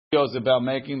Videos about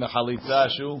making the chalitza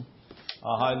shoe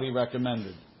are highly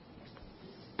recommended.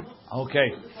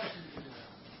 Okay,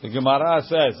 the Gemara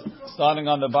says, starting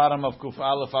on the bottom of Kuf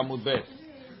Aleph Amud Bet,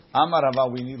 Amar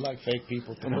Rava, we need like fake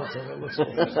people to look so that looks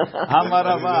cool. Amar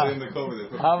Rava,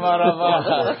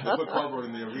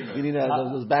 you need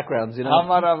those backgrounds, you know.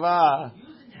 Amar Rava,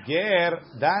 Ger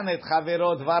danet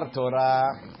chavero dvar Torah.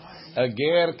 A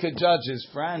ger could judge his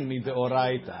friend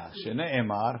mideoraita.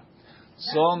 Shene'emar,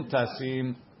 som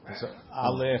tasim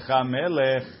Alecha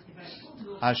melech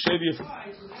asher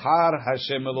yifhar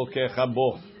Hashem Elokecha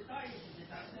bo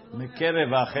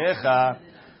mekerev achecha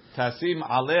tasim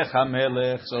alecha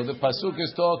melech. So the pasuk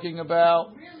is talking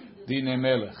about dine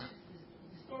melech.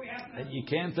 And you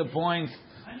can't appoint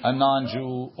a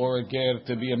non-Jew or a ger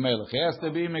to be a melech. He has to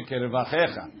be mekerev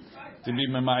achecha, to be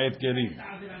mema'et gerim.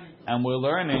 And we're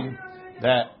learning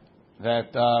that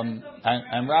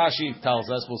and Rashi tells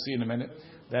us, we'll see in a minute,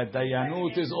 that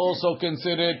Dayanut is also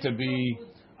considered to be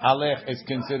Alech, is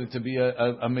considered to be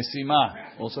a Mesima,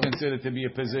 also considered to be a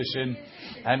position,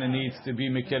 and it needs to be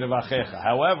Mekerev Achecha.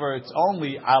 However, it's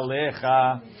only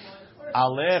Alecha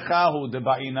hu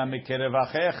deba'ina Mekerev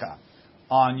Achecha.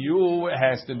 On you, it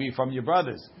has to be from your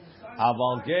brothers.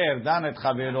 Aval Ger, danet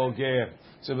chavero Ger.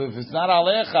 So if it's not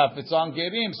Alecha, if it's on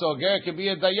Gerim, so Ger could be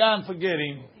a Dayan for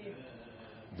Gerim.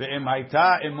 Ve'im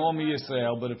hayta imo mi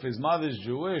Yisrael, but if his mother's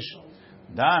Jewish,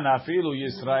 Dan afilu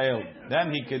Yisrael,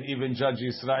 then he could even judge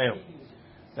Yisrael.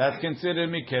 That's considered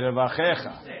mikerev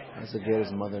achecha. That's a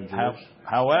girl's mother Jewish.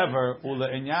 However, ula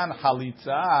inyan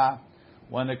halitza,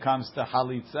 when it comes to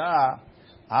halitza,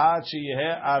 ad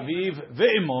sheyeh aviv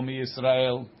ve'imo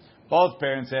Yisrael, both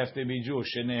parents have to be Jewish.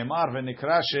 Shene'emar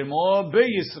v'nikra shemo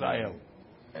beYisrael,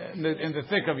 in the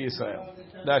thick of Yisrael.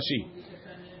 Dashi.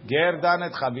 Ger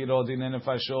danet chaviro dine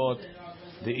nefashot.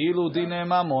 The ilu dine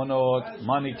mamonot,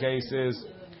 money cases,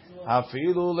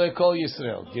 hafilu lekol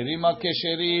Yisrael, gerima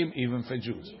kesherim, even for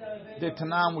Jews. The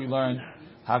Tanam we learn,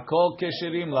 hakol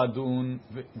kesherim ladun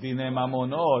dine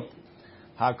mamonot,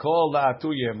 hakol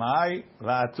laatu yemai,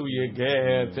 laatu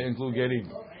yeger, to include gerim.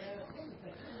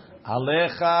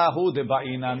 Alecha hu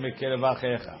debainan mekerev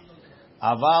achecha.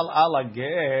 Aval ala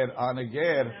ger, on a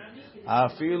ger,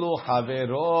 hafilu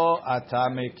havero ata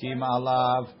mekim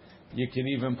alav. You can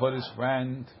even put his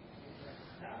friend.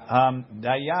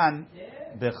 Dayan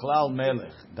bechlal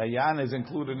melech. Dayan is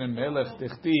included in melech.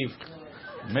 Tichtiv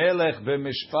melech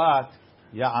b'mishpat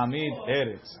ya'amid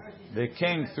eretz. The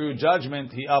king, through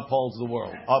judgment, he upholds the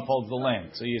world, upholds the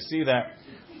land. So you see that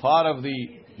part of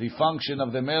the function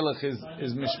of the melech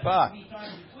is mishpat.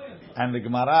 And the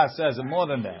Gemara says more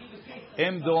than that.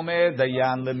 Im domeh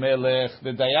dayan lemelech.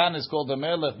 The dayan is called the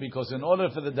melech because in order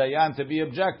for the dayan to be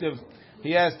objective,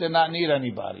 he has to not need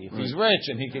anybody. If he's rich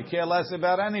and he could care less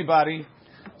about anybody,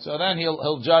 so then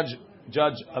he'll judge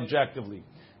objectively.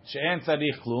 She'en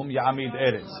tzarich klum ya'amid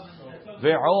eretz.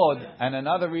 Ve'od, and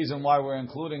another reason why we're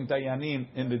including dayanim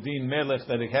in the din melech,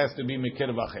 that it has to be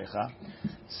mekerev achecha.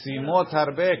 Simot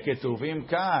harbe ketuvim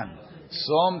kan.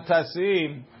 Som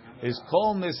tasim is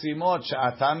kol mesimot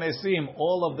she'ata mesim.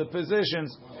 All of the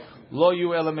positions lo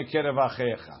yu ela mekerev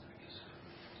achecha.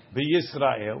 Be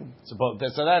Yisrael.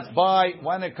 So that's by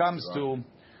when it comes to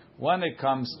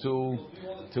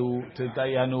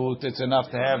Dayanut, it's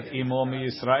enough to have Imo mi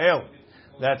Yisrael.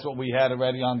 That's what we had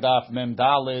already on Daf Mem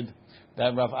Dalid.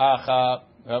 That Rav Acha,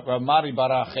 Rav Mari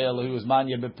Barachel, who was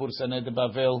Manya Bepur Saned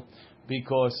Bavel,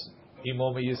 because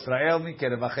Imo mi Yisrael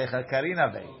mikerev achecha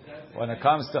karinave. When it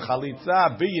comes to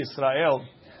Chalitza, be Yisrael.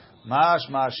 Mash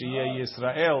Yeh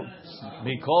Yisrael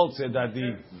mikol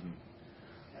tzedadim.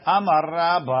 Amar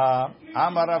Rabba,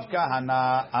 Amar Rav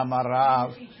Kahana, Amar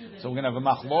Rav. So we're going to have a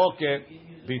machloket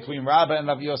between Rabba and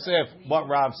Rav Yosef. What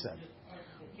Rav said,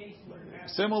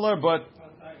 similar but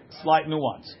slight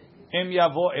nuance. Im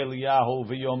yavo Eliyahu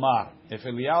v'yomar. If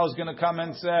Eliyahu is going to come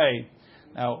and say,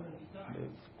 now,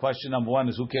 question number one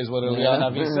is who cares what Eliyahu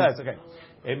Navi says? Okay.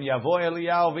 Im yavo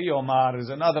Eliyahu v'yomar is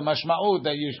another mashma'ut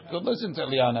that you should listen to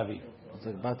Eliyahu Navi. It's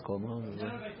like bat kol, no?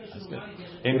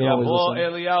 Im yavo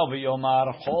Eliyahu v'yomar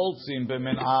holtzim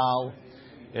b'min'al.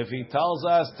 If he tells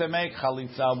us to make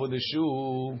chalitza with a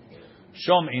shoe,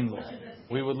 shom'in lo,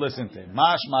 we would listen to him.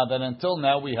 Mashma that until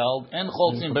now we held en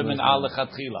choltzim b'min'al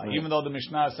lechatchila. Even though the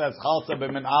Mishnah says chalza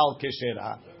b'min'al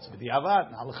keshera, it's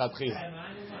b'di'avad not lechatchila.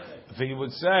 If he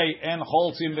would say en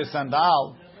choltzim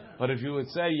b'sandal, but if you would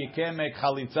say you can't make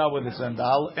chalitza with a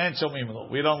sandal, en shom'in lo,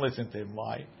 we don't listen to him.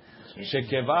 Why?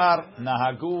 Shekevar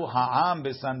nahagu ha'am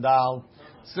b'sandal.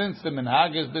 Since the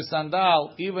minhag is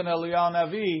b'sandal, even Eliyahu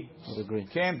Navi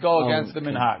can't go against the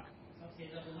minhag.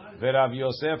 Rav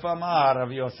Yosef Amar,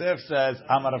 Rav Yosef says,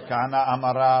 Amar Rav Kahana,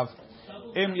 Amar Rav,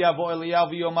 Im yavo Eliyahu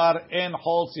v'yomar en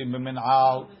cholzim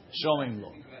b'min'al shomim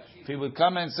lo. If he would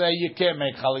come and say you can't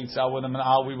make chalitza with a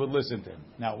min'al, we would listen to him.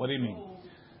 Now, what do you mean?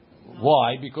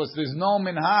 Why? Because there's no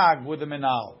minhag with the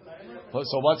min'al.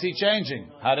 So what's he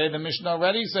changing? Hare the Mishnah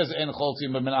already says en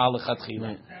cholzim b'min'al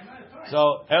lechatchila.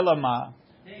 So Elama,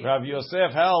 Rav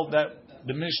Yosef held that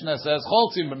the Mishnah says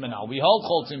cholzim b'min'al. We hold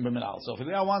cholzim b'min'al. So if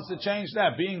Eliyahu wants to change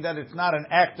that, being that it's not an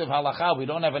active halacha, we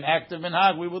don't have an active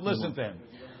minhag, we would listen to him.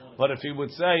 But if he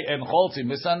would say en cholzim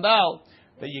b'sandal,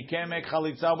 that you can't make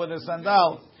chalitza with a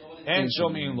sandal, en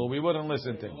shomim lo, we wouldn't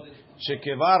listen to him.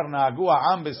 Shekevar nagu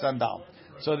ha'am b'sandal.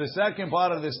 So the second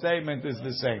part of the statement is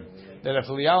the same. That if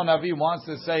Eliyahu Navi wants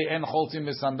to say en cholzim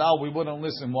b'sandal, we wouldn't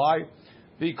listen. Why?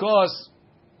 Because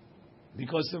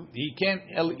he can't,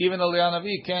 even Eliyahu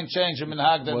Navi can't change a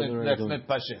minhag that's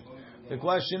mitpashim. The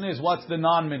question is, what's the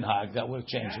non-minhag that we're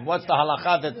changing? What's the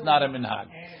halacha that's not a minhag?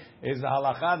 Is the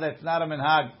halacha that's not a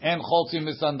minhag en cholzim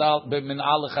b'sandal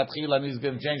b'min'al lechatchila and he's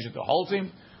going to change it to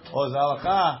cholzim? Or is the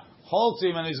halacha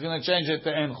cholzim and he's going to change it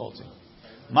to en cholzim?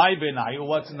 My benayu,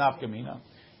 what's nafkamina?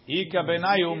 Ika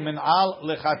benayu min'al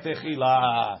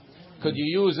lechatchila. Could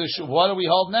you use a shul? What do we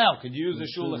hold now? Could you use a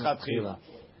shul lechatchila?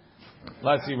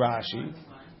 Let's see Rashi.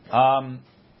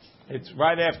 It's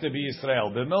right after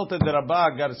B'Yisrael. B'milta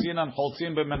derabah garsinan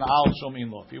cholzim b'min'al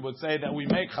shomin lo. If you would say that we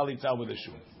make chalitza with a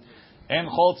shul. En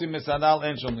cholzim b'sandal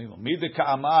en shomin lo. Mida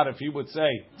ka'amar, if he would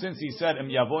say, since he said im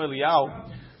yavo Eliyahu,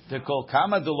 to kol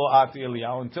kama de lo ati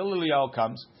Eliyahu, until Eliyahu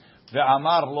comes,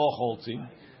 ve'amar lo cholzim,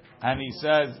 and he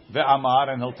says ve'amar,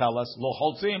 and he'll tell us lo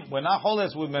cholzim, we're not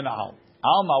choles with min'al.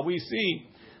 Alma, we see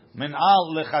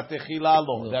min'al lechatechila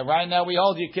lo. That right now we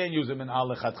hold you can't use a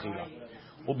min'al lechatechila.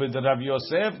 Ubed Rav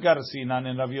Yosef garsinan,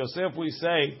 and Rav Yosef we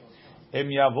say im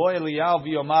yavo Eliyahu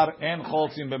v'yomar en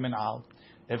cholzim b'min'al.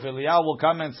 If Eliyahu will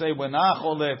come and say we're not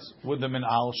choletz with the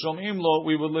min'al shomim lo,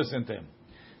 we would listen to him.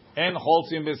 En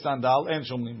cholzim b'sandal en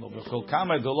shomim lo. V'chol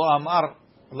kamed lo amar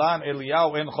lan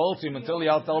Eliyahu en cholzim, until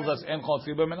Eliyahu tells us en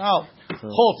cholzim b'min'al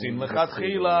cholzim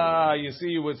lechatchila. You see,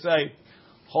 you would say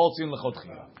cholzim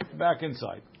lechatchila. Back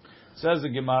inside. Says the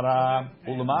Gemara,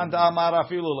 Ulaman da'amar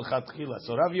afilu lechatchila.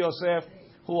 So Rav Yosef,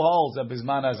 who holds that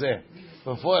bizman hazeh,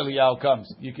 before Eliyahu comes,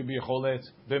 you can be a choletz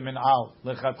b'min'al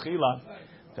lechatchila.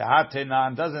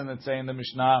 Tehatenan, doesn't it say in the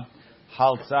Mishnah,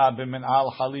 halza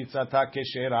b'min'al halitza ta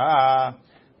keshera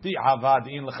di'avad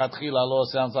in lechatchila lo?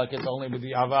 Sounds like it's only with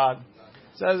the avad.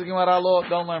 Says the Gemara, lo,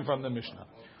 don't learn from the Mishnah.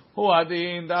 Hu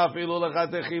adin da'afilu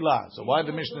lechatchila. So why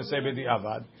did the Mishnah say with the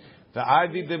avad?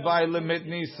 Ve'adi devai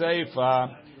lemitni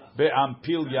seifa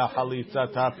be'ampilya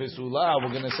halitza ta pesula.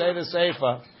 We're going to say the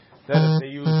seifa that if they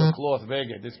use the cloth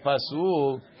veged, it's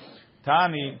pasul.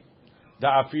 Tani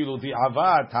da'afilu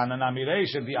di'avad, tanan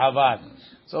amiresha di'avad.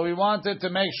 So we wanted to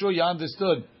make sure you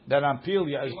understood that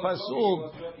ampilya is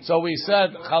pasul. So we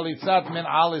said chalitzat min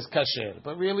al is kasher,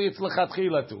 but really it's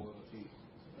lechatchila too.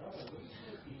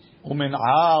 Umin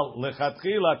al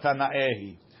lechatchila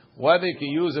tanaehi. Whether you can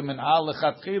use a min al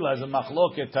lechatchila as a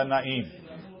machloket tanaim.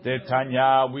 The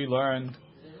Tanya we learned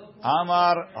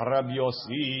Amar Rabbi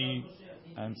Yossi,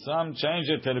 and some change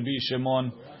it to Rabbi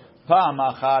Shimon.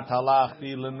 Pa'amachat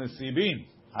halachti l'nesibin.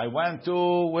 I went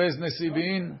to, where's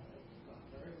Nesibin?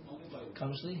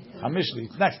 Kamishli? Kamishli.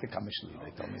 It's next to Kamishli, they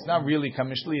told me. It's not really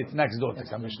Kamishli, it's next door to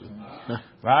Kamishli.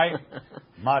 Right?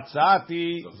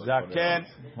 Matzati zaken.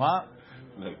 What?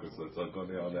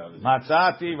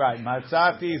 Matzati, right.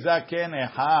 Matzati zaken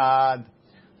ehad.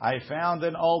 I found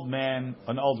an old man,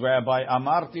 an old rabbi.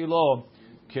 Amarti lo.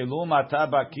 Kelum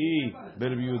atabaki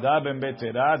Rabbi Yehuda ben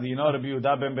Betera. Do you know Rabbi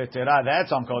Yehuda ben Betera?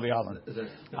 That's on Kodi Alan.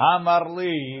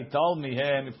 Amarli, he told me,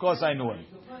 and of course I knew him.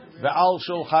 Ve'al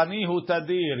shulchani hu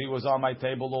tadir. He was on my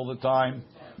table all the time.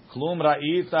 Klum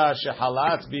ra'ita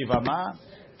shehalatz bivama.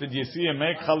 Did you see him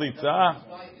make chalitza?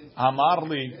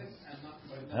 Amarli,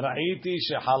 ra'iti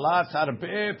shehalatz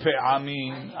harbe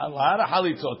pe'amin. A lot of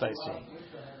chalitzot I saw.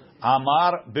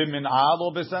 Amar b'min'al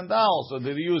or b'sandal. So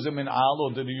did he use a min'al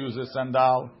or did he use a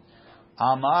sandal?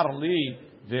 Amar li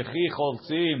v'chi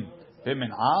cholzim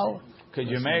b'min'al. Could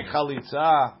you make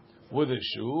chalitza with a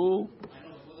shoe?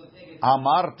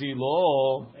 Amarti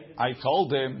lo. I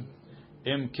told him,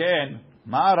 imken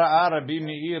ma ra'a Rabbi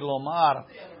Meir lomar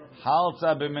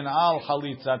halza b'min'al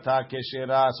chalitzata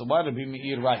keshera. So why Rabbi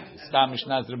Meir right? Stam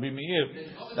Mishnah Rabbi Meir.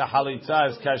 The chalitza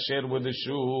is kasher with a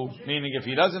shoe. Meaning if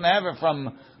he doesn't have it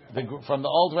from the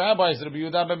old rabbis, Rabbi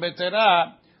Yehuda ben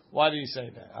Betera, why did he say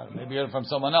that? Maybe he heard from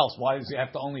someone else. Why does he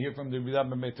have to only hear from Rabbi Yehuda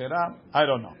ben Betera? I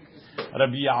don't know.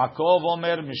 Rabbi Yaakov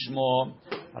Omer Mishmo.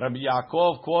 Rabbi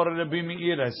Yaakov quoted Rabbi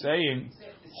Meir as saying,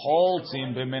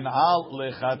 Holtzim b'min'al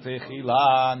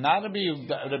lechatechila. Not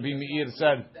Rabbi Meir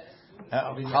said,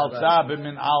 Chalza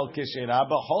b'min'al keshera,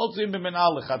 but cholzim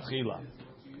b'min'al lechatchila.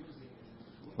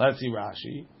 Let's see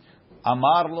Rashi.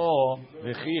 Amar lo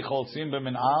v'chi cholzim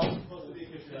b'min'al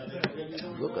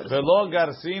v'lo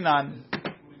garsinan.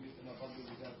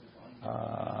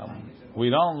 We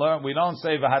don't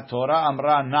say v'haTorah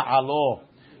amra na'alo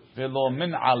v'lo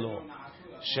min'alo.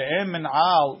 She'em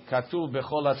min'al katuv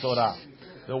b'chol haTorah.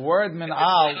 The word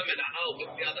min'al. What's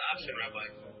the other option, Rabbi?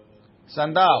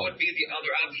 Sandal. What would be the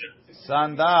other option?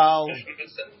 Sandal.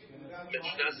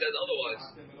 Mishnah says otherwise.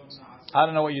 I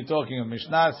don't know what you're talking about.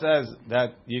 Mishnah says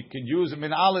that you could use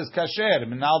min'al is kasher.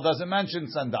 Min'al doesn't mention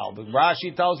sandal, but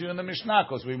Rashi tells you in the Mishnah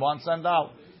because we want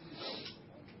sandal.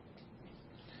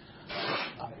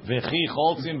 V'chi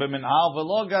cholzim b'min'al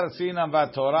v'lo garsinam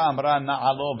v'atorah amra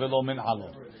na'alo v'lo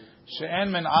min'alo. She'en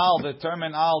min'al, the term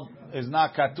min'al is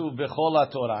not katuv b'chol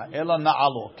haTorah, ela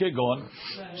na'alo. Kigon,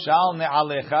 shal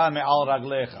ne'alecha me'al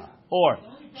raglecha. Or,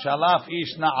 shalaf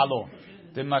ish na'alo.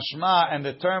 The mashma and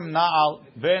the term na'al,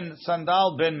 ben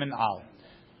sandal, ben min'al.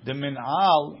 The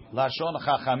min'al, lashon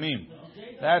chachamim.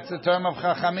 That's the term of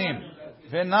chachamim.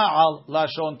 V'na'al,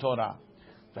 lashon Torah.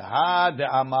 V'ha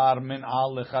de'amar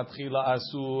min'al lechatchila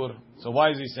asur. So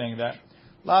why is he saying that?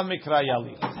 La mikra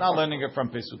yali. It's not learning it from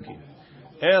Pesukim.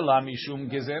 Ela mishum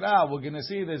gezerah. We're going to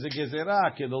see there's a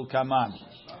gezerah kedol kaman.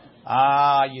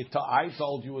 I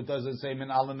told you it doesn't say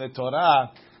min'al in the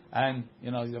Torah, and you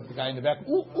know the guy in the back.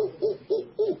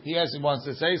 He wants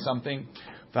to say something.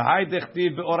 V'hai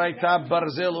dechtiv beoraita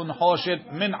barzel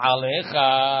unhoshet min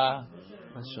alecha.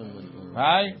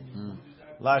 Right?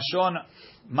 Lashon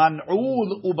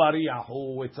man'ul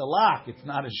ubariyahu. It's a lock. It's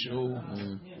not a shoe.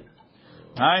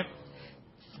 Right?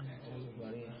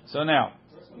 So now.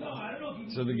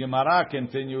 So the Gemara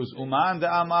continues, Uman de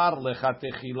Amar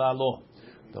lechatechila lo.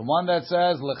 The one that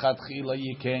says lechatchila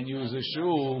you can't use a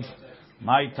shoe.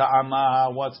 My ta'ama,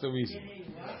 what's the reason?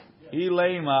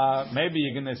 Ilema, maybe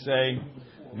you're going to say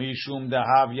mishum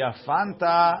dehav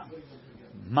yafanta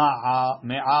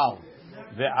me'al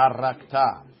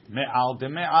ve'arakta me'al de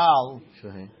me'al.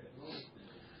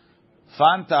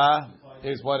 Fanta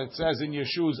is what it says in your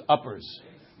shoes, uppers.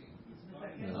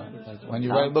 When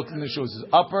you look in the shoes,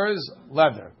 it's uppers,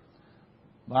 leather.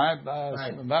 Right?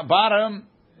 Bottom,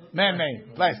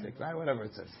 man-made, plastic, right? Whatever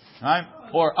it says. Right?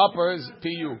 Or uppers,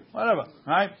 PU, whatever.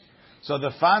 Right? So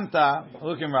the Fanta,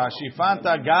 look in Rashi,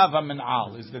 Fanta Gava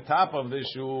Min'al is the top of the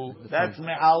shoe. That's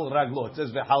Me'al Raglo. It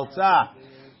says V'halza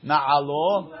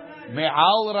Na'alo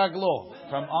Me'al Raglo,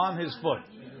 from on his foot.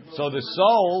 So the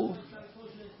sole,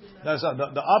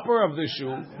 the upper of the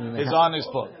shoe is on his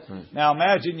foot. Now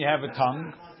imagine you have a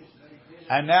tongue,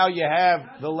 and now you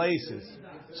have the laces.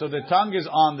 So the tongue is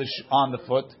on the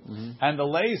foot, and the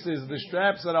laces, the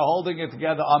straps that are holding it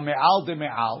together, are me'al de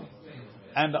me'al,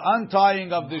 and the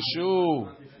untying of the shoe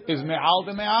is me'al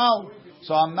de me'al.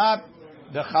 So I'm not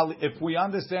if we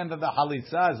understand that the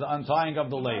halitza is the untying of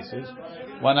the laces,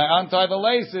 when I untie the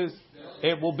laces,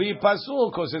 it will be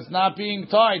pasul because it's not being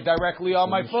tied directly on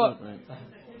my foot.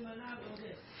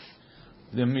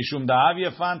 The mishum da'av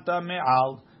yafanta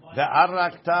me'al, the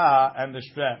arakta and the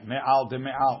strap me'al de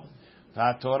me'al.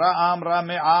 The Torah amra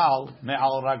me'al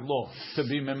raglo, to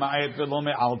be mema'ed velo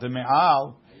me'al de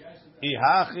me'al.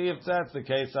 Ihachi, if that's the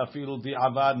case, afilu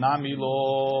di'avad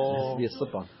namilo. Be a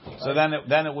slip-on. So then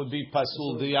it would be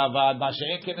pasul di'avad.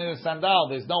 Masha'ekin in a sandal,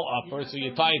 there's no upper, so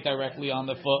you tie it directly on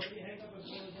the foot.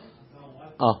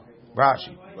 Oh,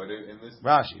 Rashi.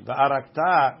 Rashi.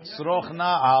 Va'arakta sroch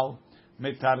na'al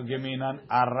metargeminan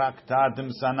arakta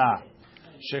dimsana.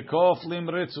 Shekof lim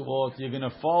ritzuot. You're going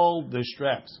to fold the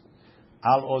straps.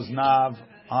 Al oznav,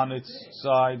 on its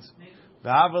sides.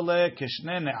 V'havale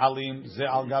kishne ne'alim ze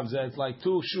al gav ze. It's like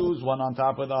two shoes, one on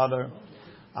top of the other.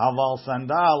 Aval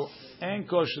sandal en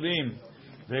koshrim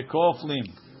v'koflim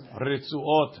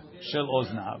ritzuot shel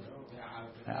oznav.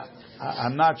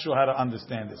 I'm not sure how to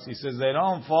understand this. He says they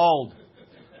don't fold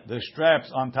the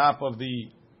straps on top of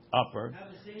the upper.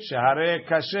 Shehare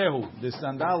kashehu. The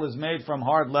sandal is made from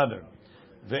hard leather.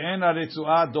 Ve'ena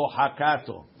ritzuah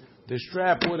dohakato. The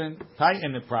strap wouldn't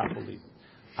tighten it properly.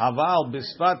 Aval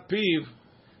bisfat piv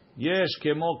yesh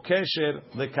kemo kesher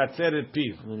lekatzeret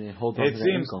piv.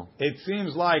 It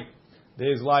seems like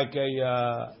there's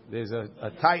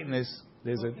a tightness.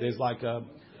 There's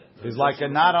like a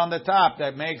knot on the top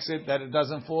that makes it that it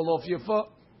doesn't fall off your foot.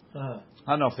 I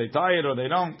don't know if they tie it or they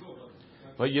don't,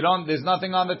 but there's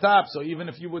nothing on the top, so even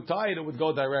if you would tie it, it would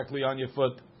go directly on your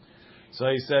foot. So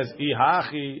he says,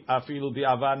 "Ihachi afilu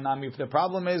di'avad nami." If the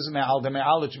problem is me'al de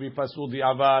me'al, it should be pasul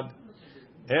di'avad.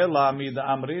 Ela mida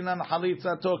amrinan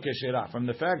halitza to keshera. From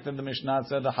the fact that the Mishnah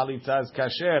said the halitza is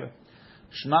kasher,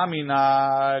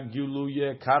 Shmamina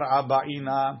guluye kar'a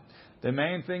ba'ina. The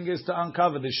main thing is to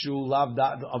uncover the shoe,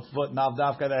 a foot, nav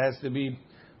dafka, that has to be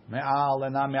me'al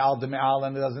and not me'al de me'al,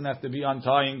 and it doesn't have to be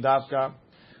untying dafka.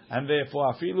 And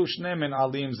therefore, afilu shne min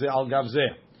alim ze al gav ze.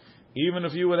 Even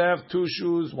if you would have two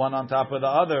shoes, one on top of the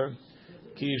other,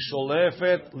 ki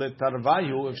sholefet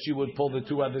letarvayu, if she would pull the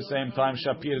two at the same time,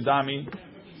 shapir dami.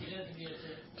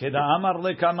 Keda amar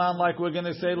lekaman, like we're going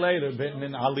to say later, bit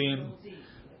min alim.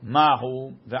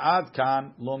 Mahu ve'ad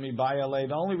kan lo mibaya lay.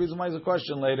 The only reason why is a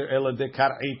question later. Ela de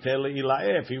kar'ite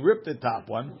le'ilae. If he ripped the top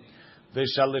one,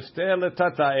 ve'shalifte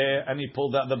letatae, and he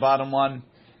pulled out the bottom one,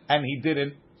 and he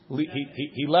didn't.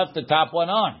 He left the top one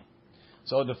on,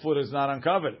 so the foot is not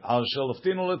uncovered. Al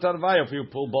shaliftinu letarvaya. If you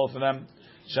pull both of them,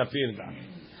 shapir dam.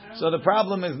 So the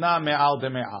problem is not me'al de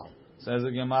me'al. Says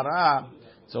the Gemara.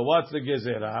 So what's the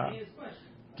gezerah?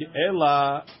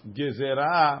 Ela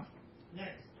gezerah.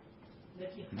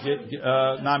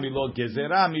 Nami lo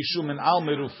gezerah mishum min al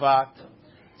merufat.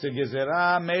 To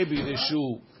gezerah, maybe the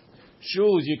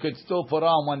shoes you could still put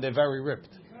on when they're very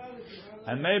ripped,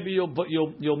 and maybe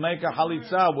you'll make a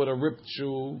halitza with a ripped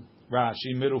shoe.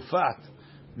 Rashi merufat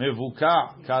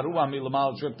mevuka karua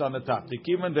milamal, ripped on the top.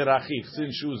 Tikivan derachif,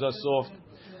 since shoes are soft,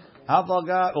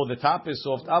 avaga, or the top is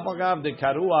soft. Avagav de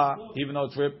karua, even though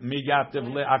it's ripped, migativ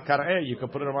le akareh, you can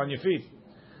put it on your feet.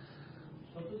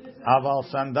 Aval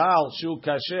sandal shu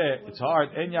kashe, it's hard.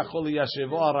 En yachol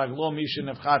yashevo araglo mishin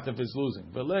efchat, if it's losing.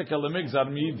 Veleka lemigzar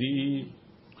midi.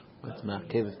 What's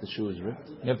ma'akev if the shoe is ripped?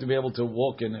 You have to be able to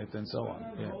walk in it and so on.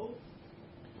 Yeah.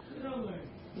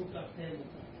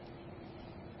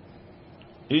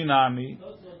 Inami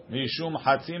mishum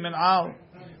hatzim min al.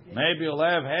 Maybe you'll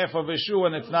have half of a shoe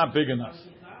and it's not big enough.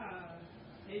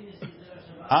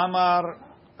 Amar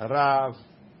Rav.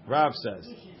 Rav says,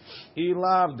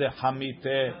 Ilav de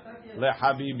hamite le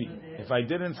habibi. If I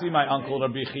didn't see my uncle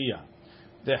Rabbi Chia,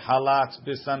 the halat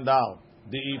bisandal,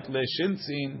 the it le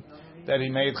shintzin, that he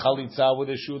made chalitza with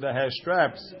a shoe that has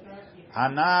straps.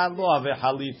 Hana lo ave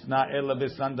halitna ela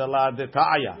bisandala de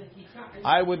ta'aya.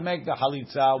 I would make the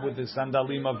halitza with the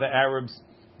sandalim of the Arabs,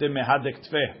 the mehadek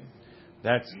tfeh,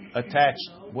 that's attached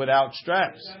without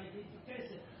straps.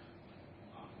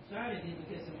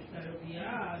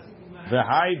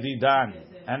 V'hai didan,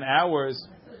 and ours,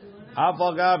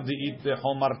 avagav di'it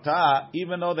behomarta,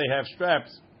 even though they have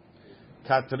straps.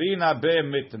 Katrina be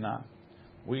mitna,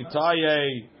 we tie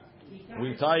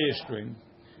a string.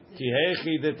 Ki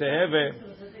hechi de teheve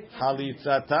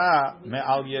halitzata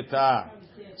me'al yeta.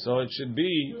 So it should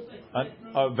be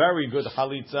a very good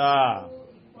halitza.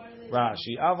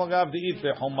 Rashi, avagav di'it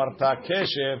behomarta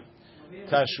kesher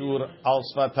kashur al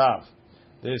sfatav.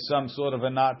 There's some sort of a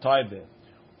knot tied there.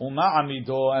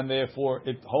 Uma'amido, and therefore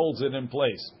it holds it in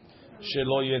place.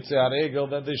 Shelo yetze haregel,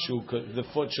 that the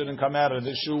foot shouldn't come out of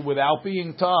the shoe without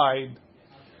being tied.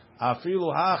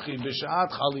 Afilu hachi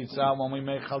b'shat chalitza, when we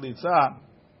make chalitza,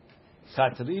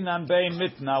 katrinan bein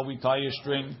mitna, we tie a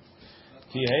string.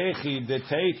 Tihechi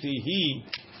deteiti he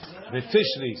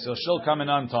v'tishri, so she'll come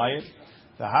and untie it.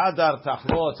 The hadar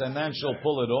tachlot, and then she'll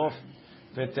pull it off.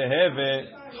 V'teheve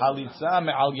chalitza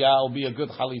me'al ya, will be a good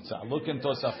chalitza. Look in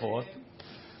Tosafot.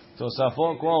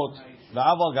 Tosafot quote,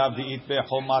 "V'aval gav di'it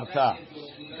bechomarta,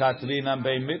 Katrinan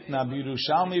be'mitna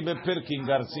b'Yerushalmi be'pirkin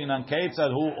garzinan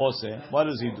keitzad hu ose." What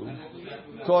does he do?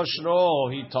 Koshro,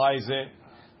 he ties it.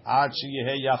 Ad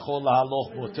sheyehe yachol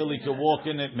lahaloch bo, till he can walk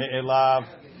in it me'elav,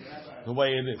 the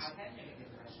way it is.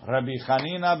 Rabbi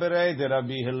Chanina berei de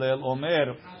Rabbi Hillel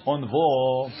Omer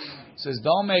onvo says,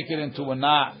 don't make it into a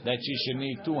knot that she should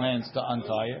need two hands to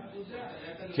untie it.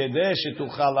 So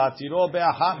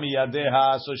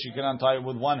she can untie it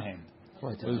with one hand. I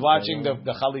was watching the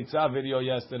Chalitza video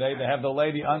yesterday. They have the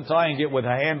lady untying it with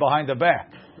her hand behind her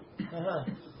back.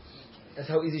 That's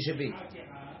how easy it should be.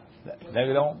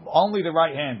 They don't, only the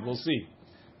right hand. We'll see.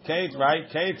 Kate, right?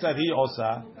 Kate said he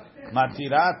osa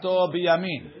matirato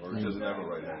biyamin. Or he doesn't have a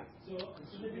right hand.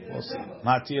 We'll see.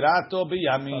 Matirato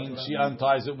biyamin. She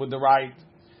unties it with the right.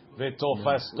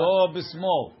 Vetofasto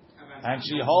bismol. And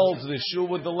she holds the shoe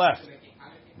with the left.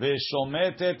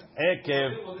 Veshometet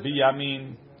ekev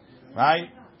biyamin.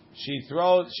 Right? She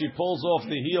pulls off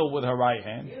the heel with her right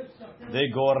hand.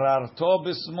 Vegorarto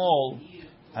bismol.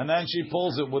 And then she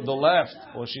pulls it with the left,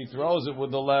 or she throws it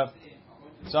with the left.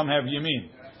 Some have yamin.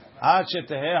 Ad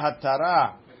sheteheh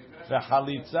hatara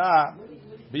v'chalitza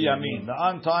biyamin. The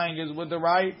untying is with the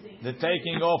right. The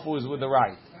taking off is with the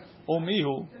right.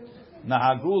 Umihu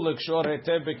nahagu lekshor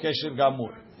hetev bekesher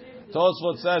gamur.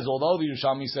 Tosfot says, although the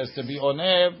Yerushalmi says to be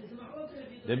onev,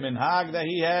 the minhag that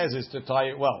he has is to tie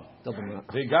it well.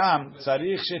 V'gam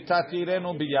tzarich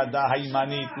shetatirenu biyada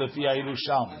haymanit lefi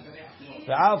Yerushalmi.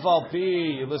 Ve'af al pi,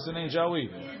 you listening, Joey?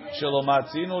 Shelo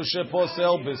matzinu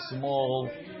sheposel b'smol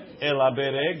ela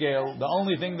beregel. The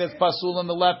only thing that's pasul on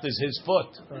the left is his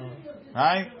foot,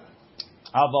 right?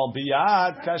 Aval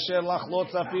biyad kasher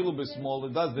lachlotz afilu b'smol.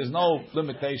 It does. There's no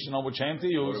limitation on which hand to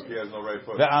use. He has no right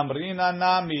foot. Ve'amrina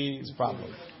nami is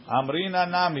problem. Amrina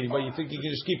nami. But you think you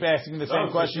can just keep asking the same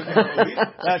question?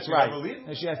 That's right.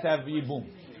 And she has to have yibum.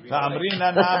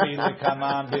 Ve'amrina nami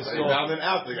lekaman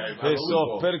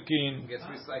besof perkin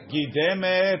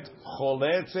gidemet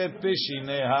choletzet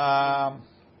b'shineha.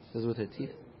 This is with her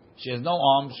teeth. She has no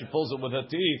arms. She pulls it with her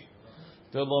teeth.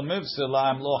 There's no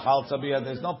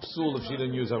psul if she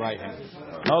didn't use her right hand.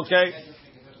 Okay.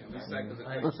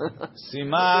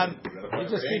 Siman, you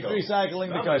just keep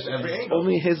recycling the question.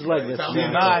 Only his leg.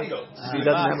 Siman, he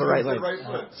doesn't have a right leg.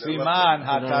 Siman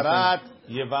hatarat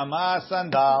yevama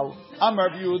sandal.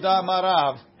 Amar Yehuda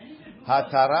Marav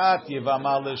hatarat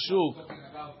yevama leshuk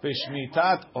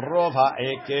b'shmitat rov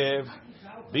ha'ekev.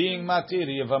 Being matir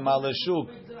yevama leshuk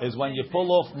is when you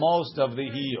pull off most of the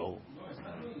heel.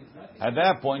 At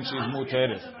that point, she's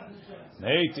muteret.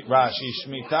 Rashi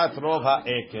shmitat rov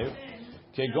ha'ekev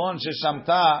kegon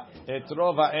sheshamta et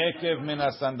rov ha'ekev min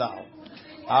hasandal.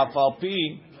 Afal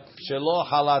pi shelo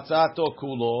halatzato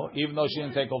kulo, even though she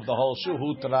didn't take off the whole shoe.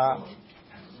 Hutra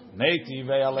neiti.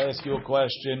 I'll ask you a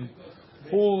question.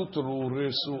 Hutru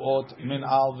risuot min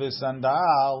al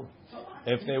v'sandal.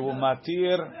 If they were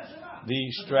matir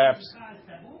the straps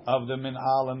of the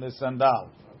min'al and the sandal.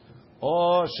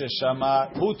 Or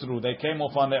sheshamat putru, they came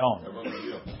off on their own.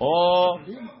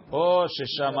 Or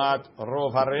sheshamat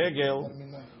rov haregel,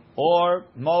 or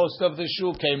most of the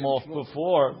shoe came off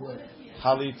before.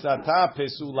 Halitzata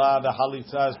pesula, the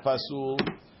halitza is pasul.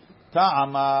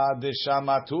 Ta'ama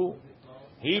deshamatu,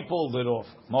 he pulled it off,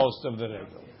 most of the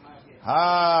regel.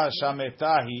 Ha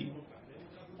shametahi,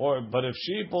 but if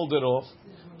she pulled it off,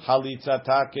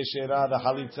 halitzata keshera, the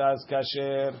halitza is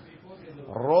kasher.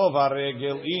 Rova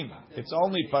regel in. It's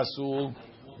only pasul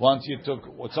once you took.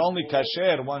 It's only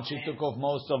kasher once you took off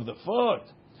most of the foot.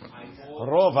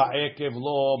 Rova ekev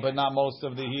lo, but not most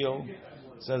of the heel.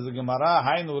 Says the Gemara,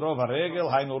 Hainu rova regel,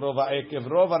 Hainu rova ekev.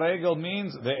 Rova regel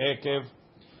means the ekev.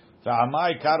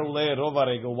 V'amai karule rova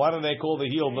regel. Why do they call the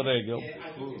heel the regel?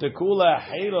 Tekula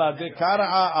heila de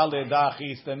kara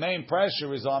aledachis. The main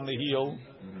pressure is on the heel.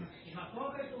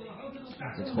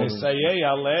 Mesayei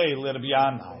alei l'Rabbi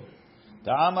the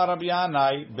Amar Rabbi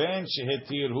Yanai ben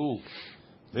shehetirhu.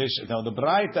 Now the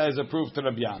Braita is approved to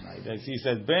Rabbi Yanai. He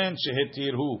said ben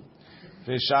shehetirhu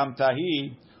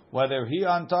v'shamtahi, whether he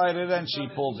untied it and she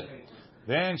pulled it.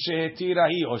 Ben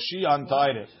shehetirahi, or she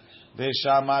untied it.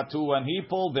 V'shamatu, when he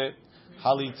pulled it.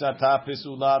 Halitzata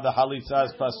pisula, the halitza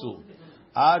is pasul.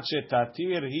 Ad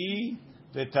shetatirhi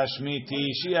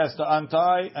v'tashmiti, she has to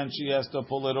untie and she has to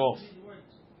pull it off.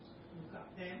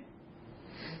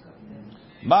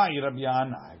 Ma'i Rabbi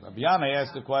Yanai. Rabbi Yanai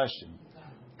asked the question.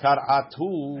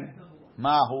 Kar'atu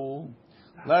mahu.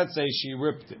 Let's say she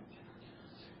ripped it.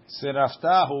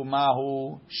 Siraftahu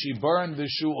mahu. She burned the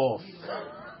shoe off.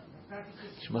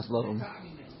 She must love him.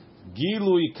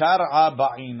 Gilui kar'a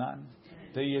ba'inan.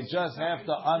 That you just have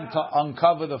to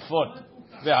uncover the foot.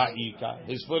 Ve'ha'ika.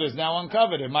 His foot is now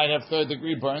uncovered. It might have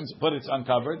third-degree burns, but it's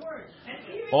uncovered.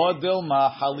 Or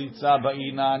dilma halitza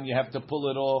ba'inan. You have to pull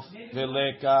it off.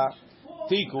 Ve'leka.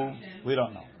 Tiku, we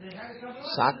don't know.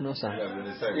 Sock, no sock. They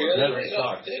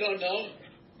don't know.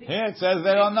 Here it says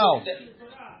they don't know.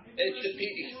 It should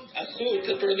be a suit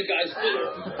to burn the guy's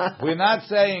foot. We're not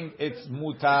saying it's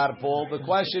mutar, Paul. The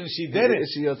question is, she did it.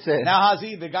 Now,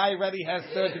 Hazi, the guy already has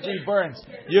third-degree burns.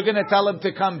 You're going to tell him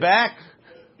to come back?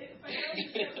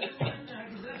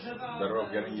 Better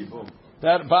off getting yibum.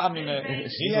 That Ba'amine,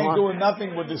 he ain't doing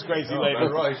nothing with this crazy lady.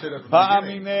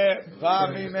 Ba'amine.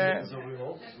 So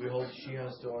we hold she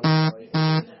has to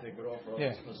take it off.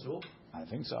 Yeah, I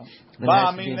think so.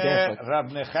 Ba'amine Rav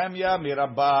Nechemya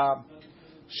mirabba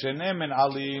shene min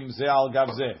alim ze al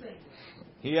gavze.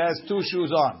 He has two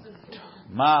shoes on.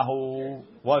 Mahu,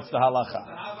 what's the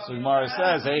halacha? So Gemara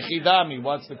says, hey chidami,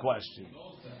 what's the question?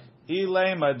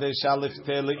 Ilema de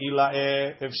shalifte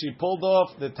le'ilae. If she pulled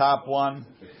off the top one,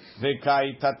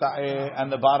 Vekai tata'e,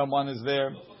 and the bottom one is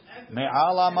there.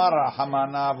 Me'al amara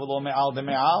hamana v'lo me'al de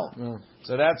me'al.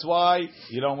 So that's why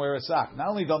you don't wear a sock. Not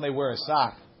only don't they wear a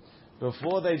sock,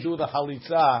 before they do the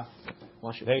halitza,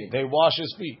 they wash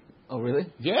his feet. Oh, really?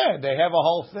 Yeah, they have a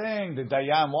whole thing. The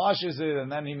dayan washes it,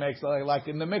 and then he makes like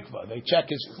in the mikvah. They check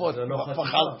his foot for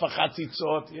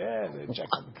chatzitzot. Yeah, they check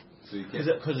him. Because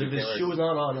if his shoe is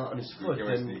not on his foot,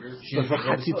 then but for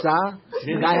chatzitza,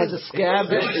 the guy has a scab.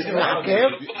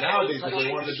 Nowadays, they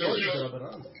want to do it.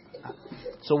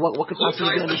 So what could Who possibly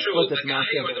ties be on the the shoe? foot The that's guy not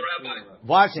or there? the rabbi?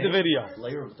 Watch the video.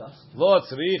 Layer of dust. Lo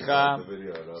tzricha. The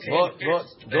video, that's- Lo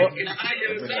The guy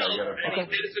himself, and he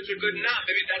did such a good knot.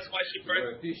 Maybe that's why she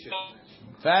burned.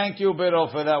 Thank you,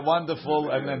 Biro, for that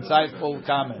wonderful and insightful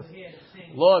comment.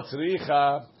 Lo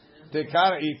tzricha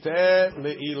tekar ite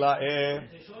le'ilae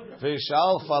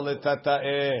v'shalfa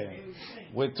letata'e.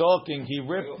 We're talking, he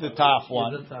ripped the top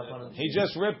one. He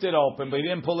just ripped it open, but he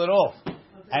didn't pull it off.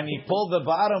 And he pulled the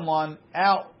bottom one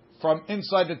out from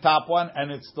inside the top one, and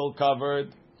it's still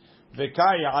covered.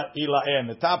 V'kaya ilae, and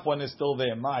the top one is still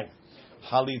there. My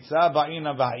halitza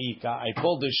ba'ina v'ha'ika. I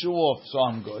pulled the shoe off, so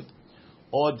I'm good.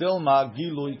 Or dilma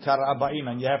gilui karaba'in,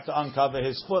 and you have to uncover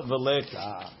his foot.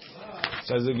 V'leka.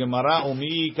 Says the Gemara,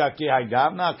 umiika ki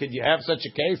hagavna. Could you have such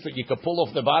a case that you could pull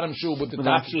off the bottom shoe with the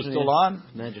top shoe still on?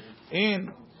 Magic.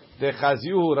 In the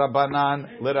Chaziu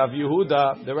Rabbanan le Rav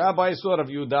Yehuda, the rabbi saw Rav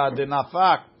Yehuda the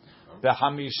nafak the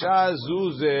hamisha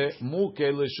zuze muke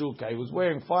leshuka. He was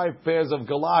wearing 5 pairs of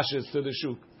galoshes to the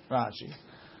shuk. Rashi.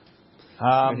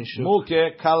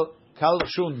 Muke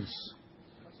kalshuns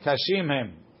kashim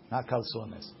hem, not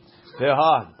kalsones. They're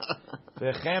hard.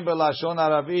 V'chem belashon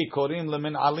Arabi korim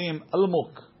lemin alim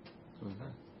almuk.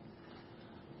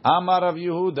 Amar Rav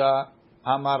Yehuda,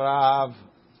 Amar Rav.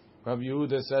 Rav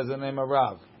Yehuda says the name of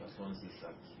Rav.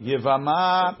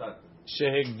 Yevama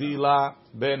shehegdila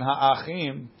ben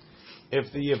ha'achim.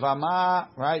 If the Yevama,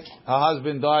 right, her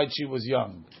husband died, she was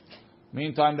young.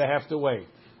 Meantime, they have to wait.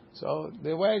 So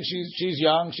they wait. She's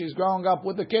young. She's growing up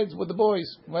with the kids, with the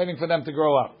boys, waiting for them to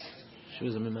grow up. She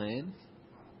was a Mimayan?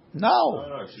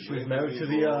 No. She was married to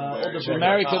the older She brother.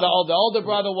 married to the older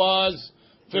brother was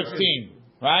 15,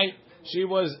 right? She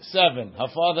was 7. Her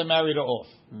father married her off.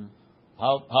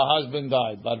 Her husband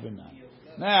died,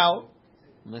 Now,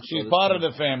 she's part of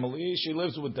the family. She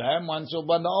lives with them. When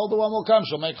the older one will come,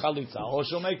 she'll make chalitza or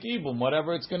she'll make ibum,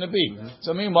 whatever it's going to be.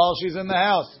 So meanwhile, she's in the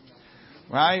house,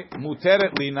 right?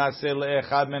 Muteret li naseh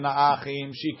le'echad min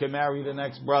ha'achim. She can marry the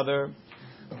next brother.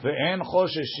 Ve'en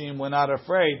chosheshim. We're not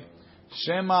afraid.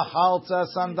 Shema halza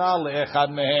sandal le'echad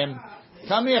mehem.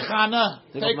 Come here, Chana.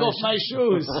 Take off my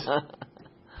shoes.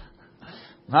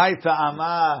 Hai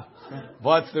ta'ama.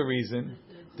 What's the reason?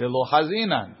 De lo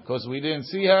hazinan, because we didn't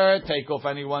see her take off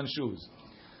anyone's shoes.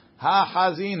 Ha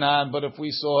hazinan, but if we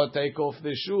saw her take off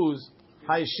the shoes,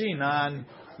 haishinan,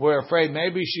 we're afraid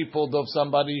maybe she pulled off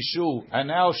somebody's shoe, and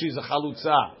now she's a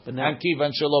chalutza. And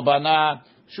kivan shelo bana,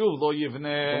 shuv lo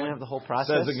yivneh. Don't we have the whole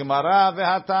process? Says the Gemara,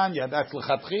 vehatanya, that's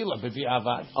l'chatchila, b'vi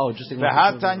avad. Oh, just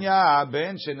Vehatanya,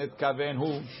 ben shenitkaven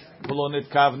hu, v'lo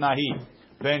nitkavna hi.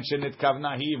 Ben shenitkaven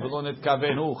hu, v'lo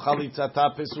nitkaven hu, chalitzata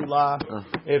pesula.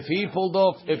 If he pulled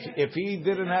off, if he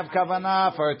didn't have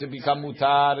kavanah for her to become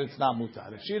mutar, it's not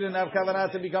mutar. If she didn't have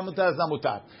kavanah to become mutar, it's not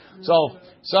mutar. So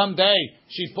someday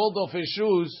she pulled off his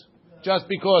shoes just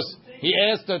because he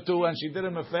asked her to, and she did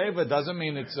him a favor. Doesn't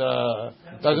mean it's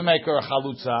doesn't make her a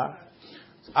chalutza.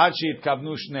 Ad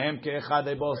sheyitkavnu shnehem keechad,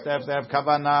 they both have to have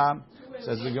kavanah.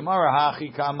 Says the Gemara,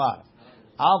 hachi kamar.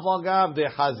 Avagav de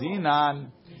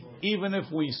hazinan. Even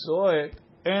if we saw it,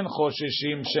 en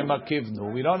chosheshim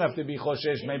shemakivnu. We don't have to be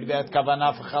choshesh. Maybe they had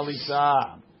kavanah for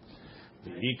chalitza.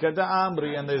 V'ika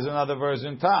da'amri, and there's another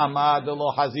version. Ta'ama de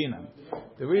lo hazinan.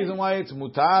 The reason why it's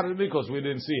mutar is because we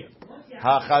didn't see it.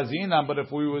 Ha hazinan, but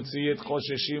if we would see it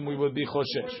chosheshim, we would be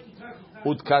choshesh.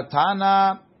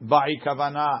 Utkatana ba'i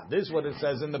kavanah. This is what it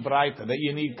says in the Braita, that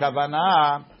you need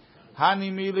kavanah.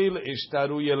 Hani mili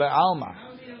l'ishtaru yele alma.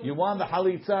 You want the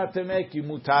halitza to make you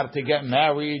mutar to get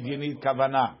married, you need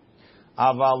kavanah.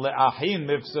 Aval le'achin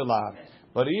mifsila.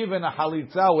 But even a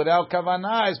halitza without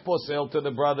kavanah is posel to the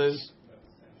brothers.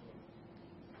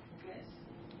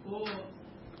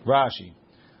 Rashi.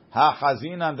 Ha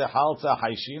chazinan de halza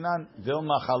haishinan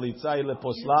dilma chalitza ile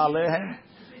posla alehem.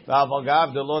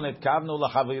 V'avagav de lo netkavnu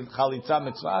l'chalitza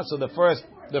mitzvah. So the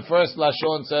first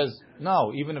lashon says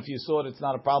no. Even if you saw it, it's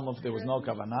not a problem if there was no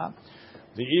kavanah.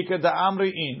 The Ika da Amri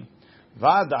in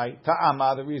Vadai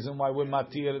Ta'ama, the reason why we're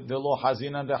matir de lo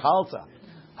hazina de halza.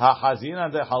 Ha hazina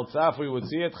de halza, if we would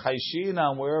see it,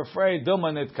 Chaishina, we're afraid,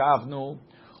 Dumanit Kavnu,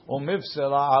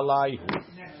 Umifsela Alaihu.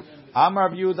 Amar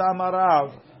Yehuda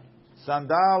Amarav,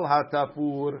 Sandal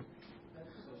Hatafur,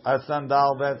 a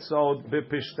sandal that's sewed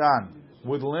bipishtan,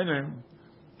 with linen,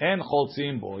 and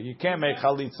cholzimbo. You can't make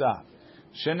chalitza.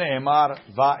 Shene'emar,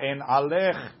 Va'en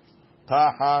Alech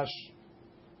Tahash.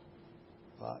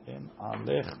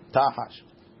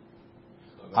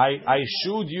 I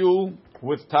shoot you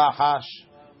with tahash,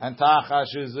 and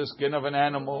tahash is the skin of an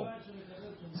animal.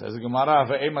 Says the Gemara,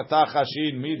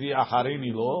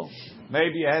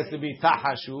 maybe it has to be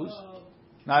tahashus,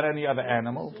 not any other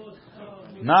animal.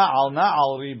 Na'al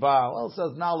riba. Well, it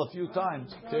says na'al a few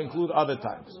times to include other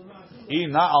types.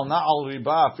 Na'al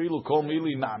riba filu kol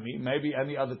mili nami. Maybe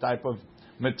any other type of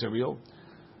material.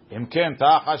 Imken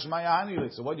tahash mayahani.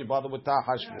 So what do you bother with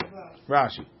tahash for?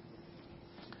 Rashi.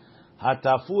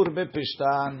 Hatafur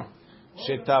bepishtan.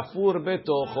 Shetafur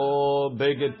betocho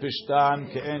beged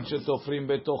pishtan ke'en shetofrim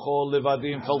betocho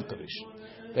levadim chaltrish.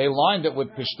 They lined it with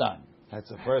pishtan. That's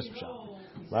the first pshat.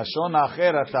 Lashon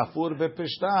acher hatafur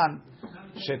bepishtan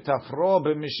shetafro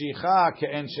b'mishicha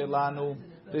ke'en shelanu.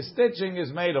 The stitching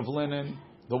is made of linen,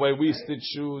 the way we stitch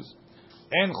shoes.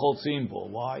 En cholzim bo.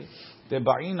 Why?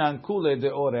 Deba'inan kule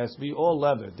deores. We all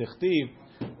leather. Dichtiv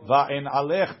va'en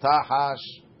alech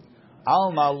tahash.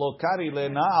 Alma lokari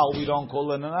le'na'al, we don't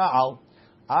call it na'al.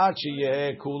 Achi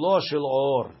yeh kulo shel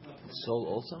or. Sole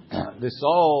also? The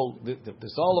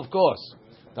sole, of course.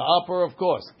 The upper, of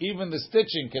course. Even the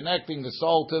stitching connecting the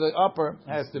sole to the upper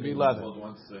has to be leather.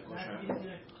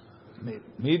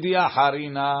 Midia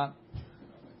harina.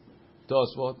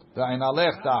 Tosfot. V'ain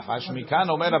alech tahash. Mikan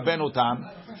omer Rabbeinu Tam.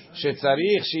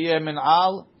 Shetzarich sheyeh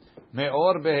min'al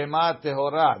me'or behemat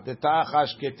tehora. De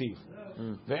tahash ketiv.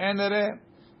 Ve'en ereh.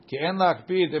 But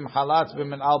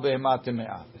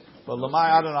Lamai,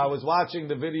 I don't know. I was watching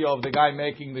the video of the guy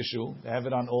making the shoe. They have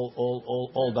it on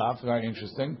old daf. Very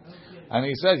interesting. And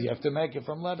he says you have to make it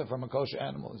from leather, from a kosher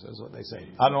animal. That's what they say.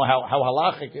 I don't know how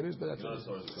halachic it is, but that's what it is.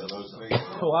 No snake.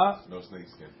 What? No snake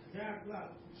skin.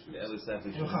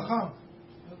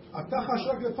 התחש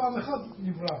רק לפעם אחד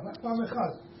נברא, רק פעם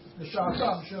אחד,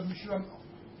 לשעתם, בשביל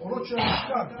האורות של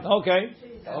המשכן. Okay.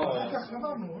 אחר כך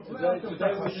אמרנו,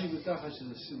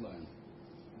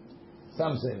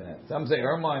 Some say that. Some say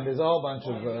her mind. There's a whole bunch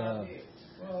of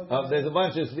there's a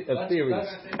bunch of theories.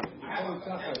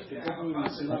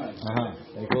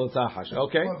 They call it tahash.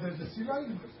 Okay.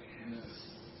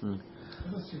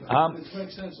 It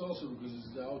makes sense also because it's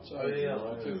the outside.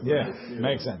 Yeah,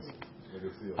 makes sense.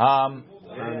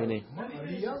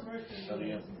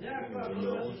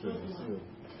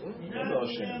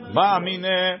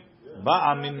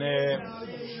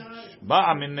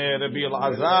 Ba'amine Rabbi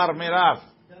Elazar Mirav.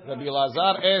 Rabbi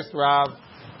Elazar asked Rav,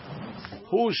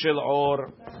 Hu shel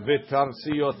or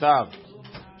v'tarsiyotav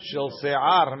shel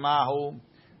se'ar mahu.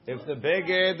 If the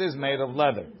beged is made of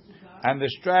leather and the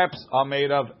straps are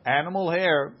made of animal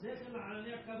hair,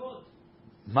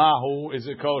 mahu, is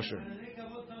it kosher?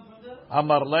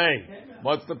 Amar lei,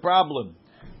 what's the problem?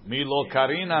 Milo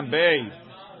karina bei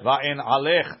va'en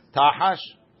alech tahash.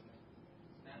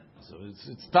 So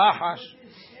it's tahash.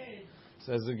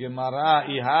 Says the Gemara,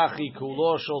 ihachi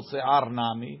kulo shel se'ar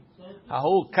nami.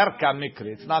 Hahu karka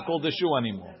mikri. It's not called the shoe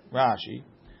anymore. Rashi.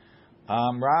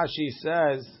 Rashi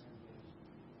says,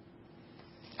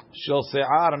 shel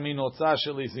se'ar minotza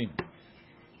shel izim.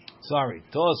 Sorry,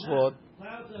 Tosfot.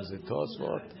 Is it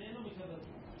Tosfot?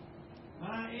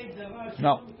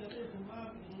 No.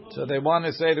 So they want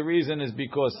to say the reason is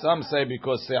because some say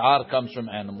because se'ar comes from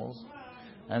animals,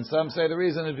 and some say the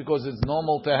reason is because it's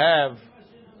normal to have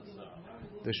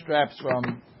the straps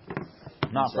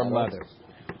not from leather.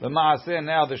 The Maaseh,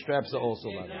 now the straps are also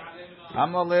leather.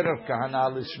 Amar le Kahana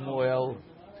l'Shmuel,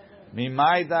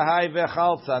 Mimai dahai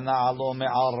v'chalza na'alo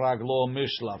me'al raglo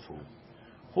mishlafu.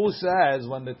 Who says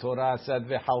when the Torah said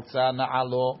v'chalza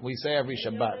na'alo, we say every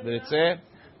Shabbat, did it say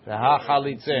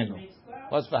v'hachalitzenu?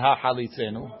 What's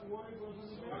v'hachalitzenu?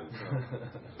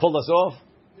 Pull us off?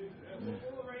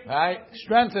 Right?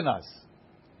 Strengthen us.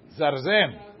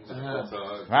 Zarzem.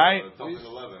 Right?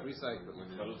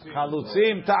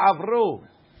 Chalutzim ta'avru.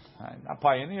 Not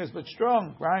pioneers, but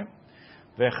strong, right?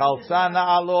 V'chalza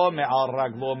na'alo me'al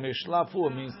raglo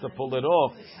mishlafu means to pull it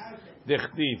off.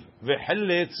 Dichtiv.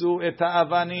 V'hilletzu et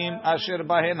ha'avanim asher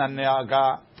bahen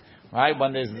ha'ne'aga. Right?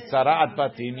 When there's tzara'at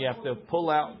batim, you have to pull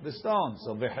out the stones.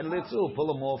 So v'hilletzu, pull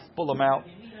them off, pull them out.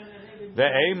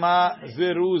 Ve'ema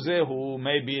ziruzehu,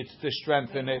 maybe it's to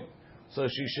strengthen it. So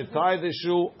she should tie the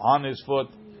shoe on his foot.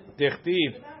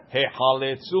 Dichtiv.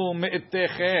 Hechaletzu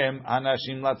me'itechem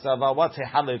anashim latzava. What's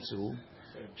hechaletzu?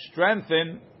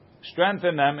 Strengthen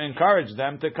them, encourage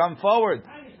them to come forward.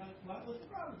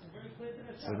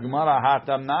 Gemara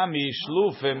hatamnami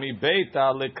shlufe mi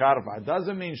beita lekarva. It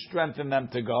doesn't mean strengthen them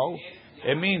to go.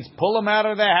 It means pull them out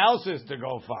of their houses to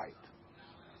go fight.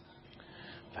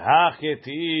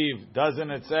 Hachetiv, doesn't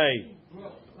it say?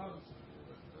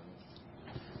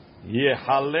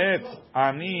 Yehalet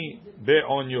ani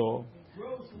be'onyo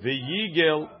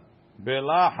v'yigel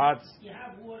belachatz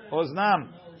oznam.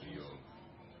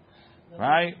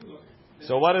 Right?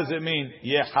 So what does it mean?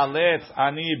 Yehalet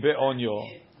ani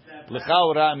be'onyo.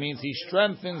 L'chaura means he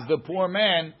strengthens the poor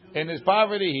man in his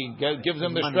poverty. He gives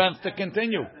him the strength to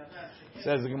continue.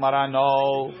 Says the Gemara,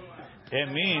 no.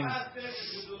 It means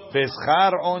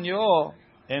Beschar onyo,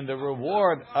 in the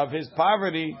reward of his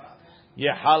poverty,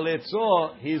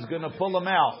 Yehalitzo, he's going to pull him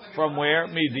out. From where?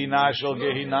 Midina shel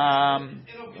Gehinam.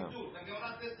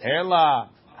 Ela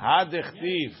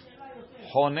hadichtiv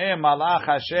Honeh Malach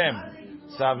Hashem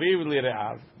Saviv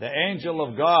Lire'av. The angel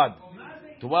of God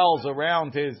dwells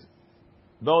around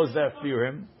those that fear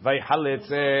him.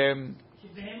 Vayhalitzem,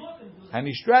 and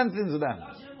he strengthens them.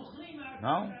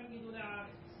 No?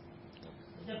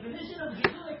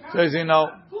 Says,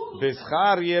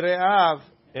 Bischar Yere'av,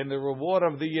 in the reward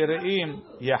of the Yere'im,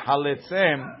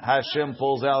 Yehalitzem, Hashem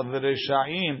pulls out the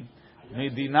Risha'im,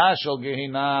 Midina shel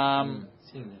Gehinam.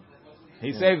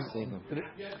 He saves,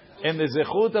 in the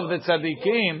Zechut of the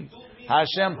Tzadikim,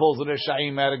 Hashem pulls the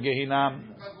Risha'im out of Gehinam.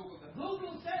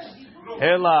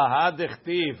 Ela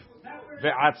hadichtiv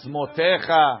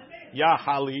ve'atzmotecha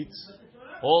yahalitz.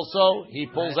 Also, he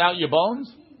pulls out your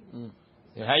bones.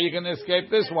 How are you going to escape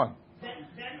this one?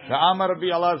 The Amar Rabbi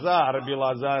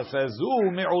Elazar says,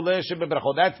 "Zu me'uleh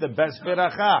shebebrachot." That's the best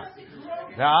beracha.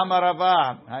 The Amar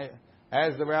Rava,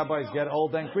 as the rabbis get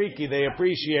old and creaky, they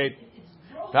appreciate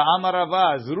the Amar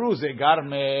Rava zruze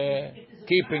garme,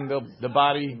 keeping the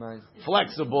body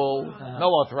flexible,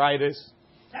 no arthritis.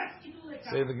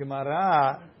 Say the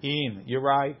Gemara, you're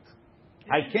right.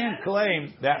 I can't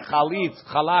claim that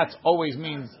chalatz always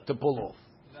means to pull off.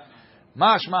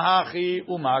 Mash mahachi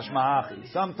umash mahachi.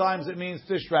 Sometimes it means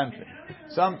to strengthen.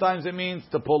 Sometimes it means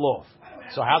to pull off.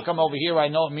 So how come over here I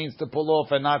know it means to pull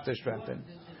off and not to strengthen?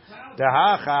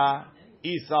 Tehacha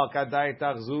isal kadai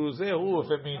tachzu zehu,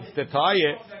 if it means to tie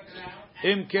it.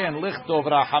 Imken lichtov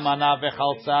rahamana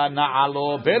vechalza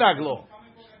naalo beraglo.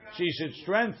 She should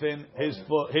strengthen his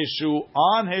shoe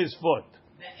on his foot.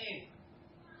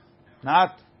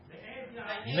 Not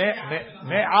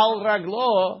me'al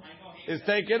raglo is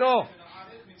take it off.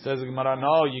 Says the Gemara,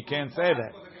 no, you can't say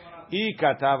that.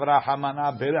 Ikatav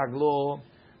rahamana beraglo,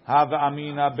 hava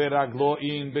amina beraglo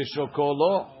in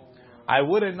bishokolo. I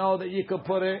wouldn't know that you could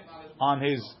put it on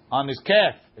his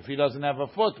calf if he doesn't have a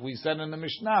foot. We said in the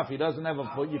Mishnah, if he doesn't have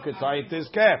a foot, you could tie it to his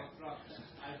calf,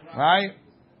 right?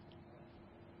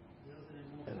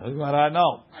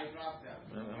 No.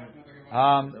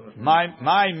 My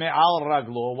me'al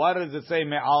raglo. Why does it say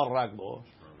me'al raglo?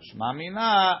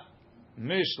 Shmamina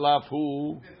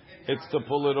mishlafu. It's to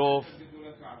pull it off.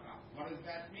 What does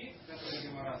that mean?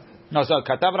 No, so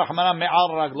katav rachmana me'al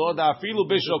raglo da'afilu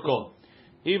bishoko.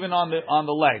 Even on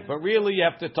the leg, but really you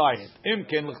have to tie it.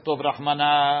 Imken lichtov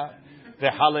rachmana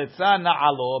v'halitza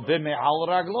na'alo b'me'al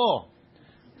raglo.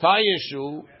 Tie your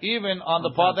shoe even on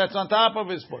the part that's on top of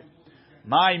his foot.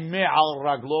 My me'al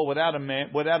raglo without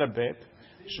a bit.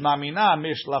 Shmamina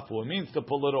mishlafu, means to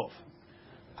pull it off.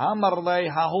 Amar lei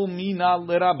hahu mina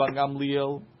l'Rabban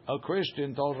Gamliel. A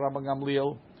Christian told Rabban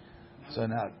Gamliel. So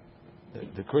now,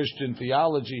 the Christian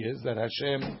theology is that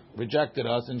Hashem rejected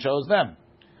us and chose them.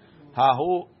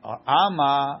 Hahu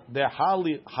ama de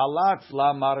halatz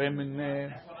la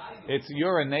maremine. It's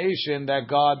urination that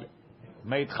God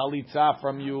made chalitza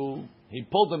from you. He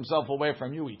pulled himself away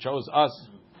from you. He chose us.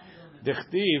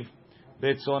 Dichtiv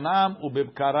betzonam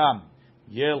ubibkaram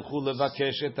yelchu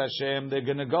levakesh et Hashem. They're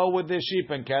going to go with their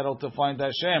sheep and cattle to find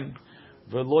Hashem.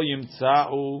 V'lo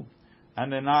yimtza'u,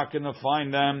 and they're not going to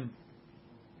find them.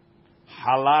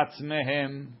 Halatz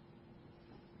mehem.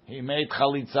 He made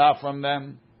chalitza from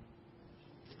them.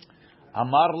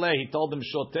 Amar le, he told them,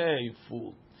 shoteh, you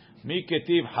fool. Mi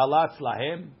ketiv halatz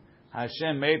lahem.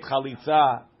 Hashem made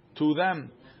chalitza to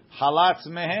them. Halatz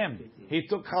mehem. He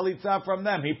took chalitza from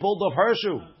them. He pulled off her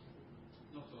shoe.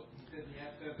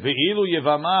 Ve'ilu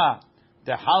yevama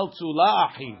tehaltzu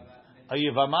la'achim. A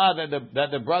yevama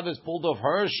that the brothers pulled off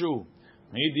her shoe.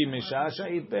 Midi mishasha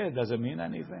itbe. Does it mean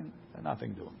anything?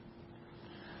 Nothing doing.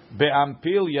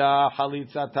 Be'ampilya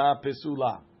chalitzata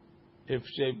pesula. If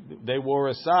they wore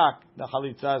a sock, the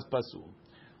chalitza is pasul.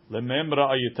 Lemembra,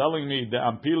 are you telling me the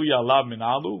ampilya lav min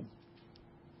alu?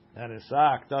 That a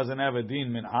sock doesn't have a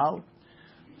din min al?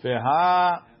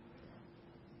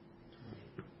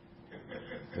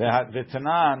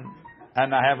 V'tanan,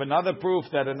 and I have another proof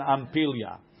that an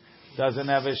ampilya doesn't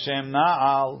have a shem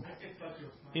na'al.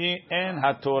 En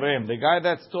hatorem, the guy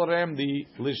that's torem, the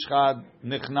lishchad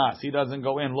nichnas, he doesn't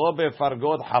go in. Lo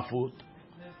befargod hafut.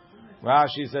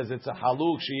 Rashi says it's a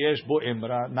haluk sheyesh bo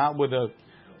imra, not with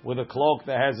a cloak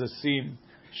that has a seam.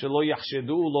 Shelo yachshedu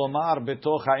lomar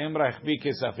betoch ha'imra echbi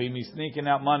kesafim. He's sneaking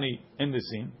out money in the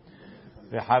seam.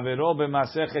 V'havero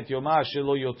b'masechet yomah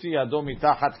shelo yotzi ado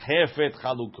mitachat hefet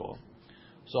chaluko.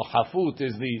 So hafut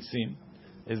is the seam,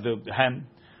 is the hem.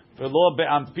 V'lo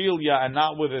be'ampilya, and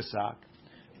not with a sack.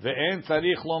 Ve'en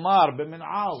tzarich lomar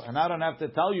b'min'al. And I don't have to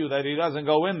tell you that he doesn't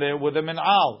go in there with a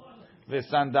min'al.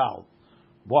 Ve'sandal.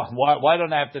 Why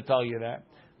don't I have to tell you that?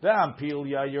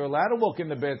 Ve'ampilya, you're allowed to walk in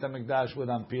the Beit HaMikdash with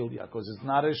ampilya, because it's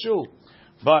not a shoe.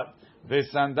 But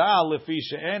ve'sandal, lefi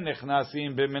she'en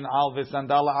nechnasim b'min'al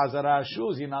ve'sandal azara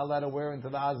shoes, you're not allowed to wear into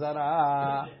the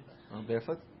azara.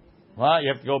 Barefoot? Well,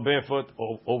 you have to go barefoot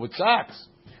or with socks.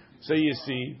 So you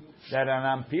see that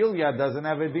an ampilya doesn't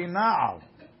have a dinal.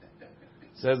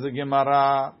 Says the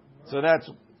Gemara.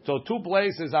 So two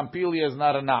places ampilya is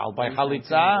not a nal, by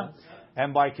chalitza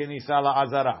and by kenisa la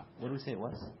azara. What do we say it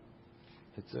was?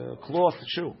 It's a cloth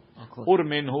shoe. Oh,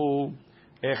 Urminhu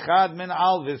echad min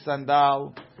al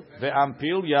v'sandal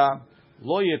ve'ampilya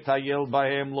lo yetayel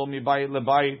bahem lo mibayit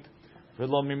lebayit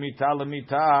ve'lo mimita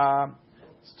lemita.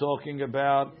 It's talking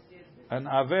about an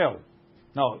avel.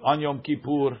 No, on Yom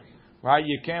Kippur, right?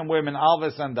 You can't wear min al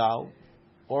v'sandal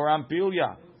or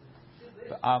ampilya.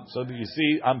 So you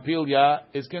see, ampilya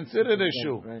is considered a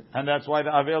shoe, right. And that's why the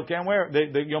avel can't wear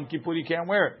it. The Yom Kippur you can't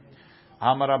wear it.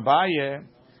 Amar Abaye,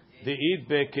 the id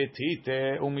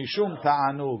beketite umishum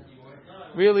ta'anug.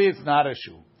 Really, it's not a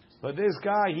shoe, but this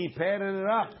guy he padded it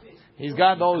up. He's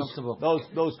got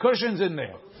those cushions in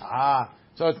there.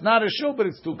 So it's not a shoe, but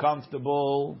it's too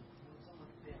comfortable.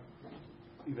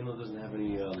 Even though it doesn't have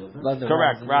any leather.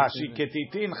 Correct. Rashi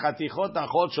ketitin chatichot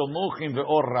achot shel muchim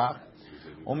ve'orach.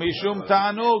 Umishum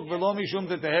ta'anug v'lo mishum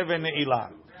tetehev ne'ilah.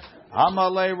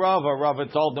 Amalei Rava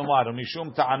told them what?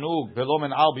 Umishum ta'anug v'lo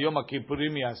min al b'yom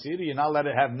kippurim yasiri. You're not allowed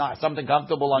to have something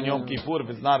comfortable on Yom Kippur if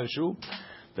it's not a shoe.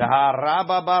 The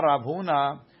Haraba bar Rav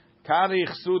Huna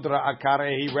karich sudra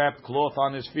akare. He wrapped cloth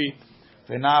on his feet.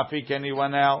 V'nafik and he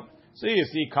went out. So you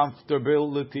see,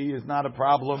 comfortability is not a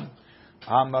problem.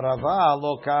 Amarava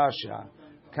lo kasha.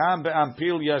 Kam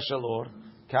be'ampilya shel or.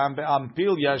 Kam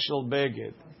be'ampilya shel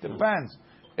beged. Depends.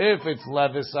 If it's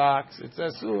leather socks, it's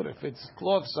asur. If it's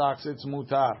cloth socks, it's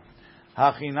mutar.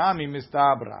 Hachinami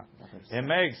mistabra. It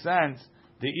makes sense.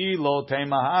 The ilo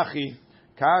teimahachi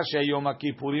kasha yom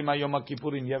kippurim yom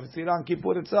kippurim. You have to see it on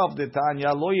Kippur itself. The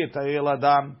Tanya lo yetayel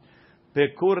adam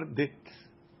bekur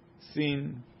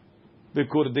diksin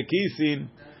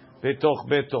betoch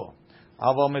beto.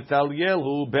 Aval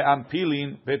metalyelu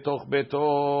beampilin betoch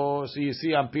beto. So you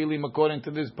see, ampilin according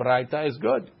to this braita is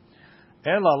good.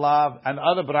 Elalav, and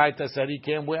other braita said he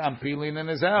can't wear ampilin in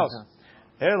his house.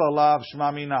 Elalav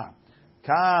shmamina.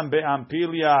 Kam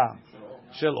beampilya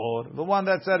shel or. The one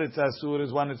that said it's asur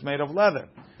is one that's made of leather.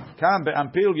 Kam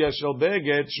beampilya shel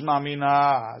beged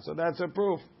shmamina. So that's a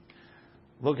proof.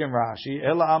 Look in Rashi.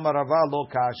 Ela amarava lo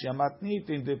kashya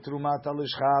matnitin de trumat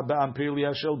alishcha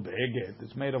beampilya shel beged.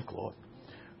 It's made of cloth.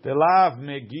 The lav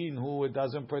megin who it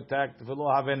doesn't protect velo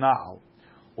havenal.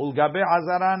 Ulgabe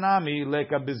azara nami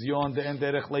leka bizyon de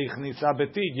enderech leichnisa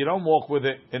betig. You don't walk with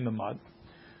it in the mud.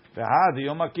 V'had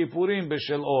yom kippurim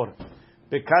b'shel or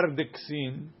bekar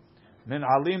diksin min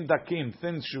alim dakim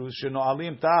thin shoes sheno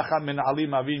alim tacha min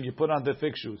alim avim. You put on the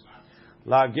thick shoes.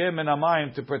 La'ageh min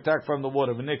hamayim to protect from the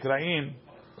water. V'nikraim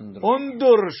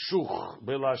undershuch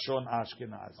belashon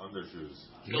Ashkenaz. Undershoes.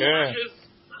 Yeah,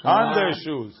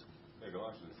 undershoes. Yeah,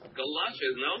 galoshes.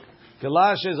 Galoshes, no?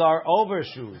 Galoshes are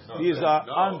overshoes. These are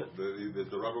under.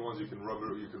 The rubber ones you can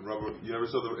rubber. You never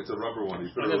saw it's a rubber one. You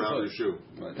put it around your shoe.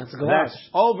 That's a galash. That's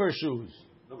overshoes.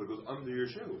 No, but it goes under your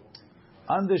shoe.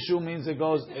 Undershoe means it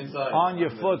goes Inside. on your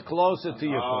foot, closer to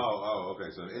your foot. Oh,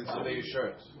 okay. So inside Under your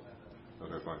shirt.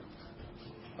 Okay, fine.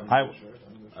 I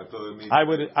I thought it means. I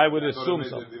would assume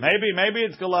so. Maybe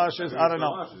it's galoshes. I don't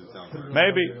know. Galoshes, it sounds like.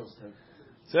 Maybe.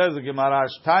 Says the Gemara,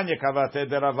 Tanya kavate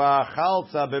derava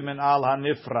chalza b'min al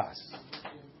hanifras.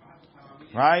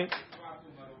 Right?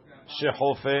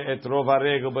 Shechofe et rov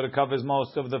haregel, but it covers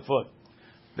most of the foot.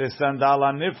 The sandal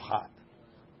hanifchat.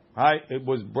 Right?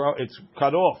 It's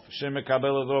cut off.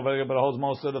 Shemekabel et rov haregel, but it holds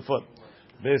most of the foot.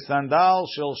 The sandal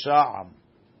shel sha'am.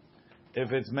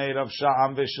 If it's made of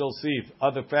sha'am v'shel sif,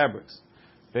 other fabrics.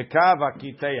 The kava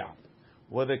kiteya,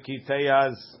 with the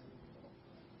kiteya's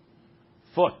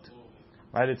foot.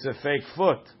 Right, it's a fake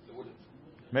foot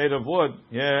made of wood.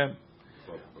 Yeah.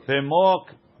 B'mok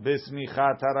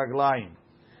b'smichat haraglayim.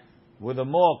 With the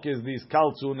mok is these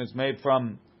kalzun. It's made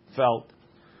from felt.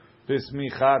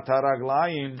 B'smichat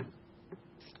haraglayim.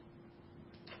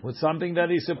 With something that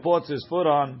he supports his foot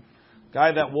on.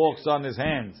 Guy that walks on his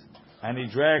hands and he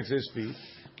drags his feet.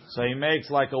 So he makes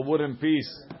like a wooden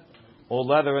piece or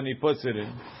leather and he puts it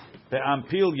in.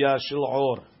 Be'ampilya shel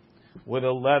or. With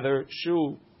a leather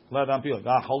shoe. Le'ampil.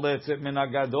 Ga'choletzet min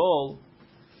hagadol.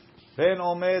 Ben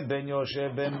omed ben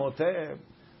yoshev ben motev.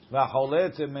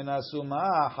 V'choletzet min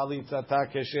asuma chalitzata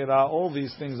keshera. All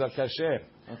these things are kasher.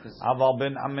 Aval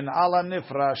ben min ala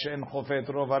nifra she'en chofet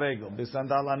rov haregel.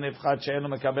 B'sandal hanifchat she'en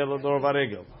mekabel od rov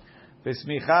haregel.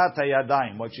 B'smichat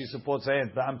hayadayim. What she supports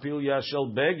hand. B'ampil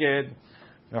yashel beged.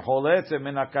 V'choletzet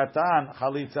min hakatan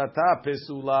chalitzata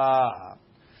pesula.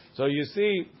 So you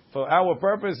see, for our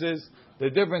purposes, the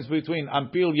difference between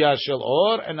Ampil Yashel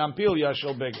Or and Ampil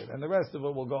Yashel Beged. And the rest of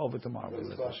it we'll go over tomorrow.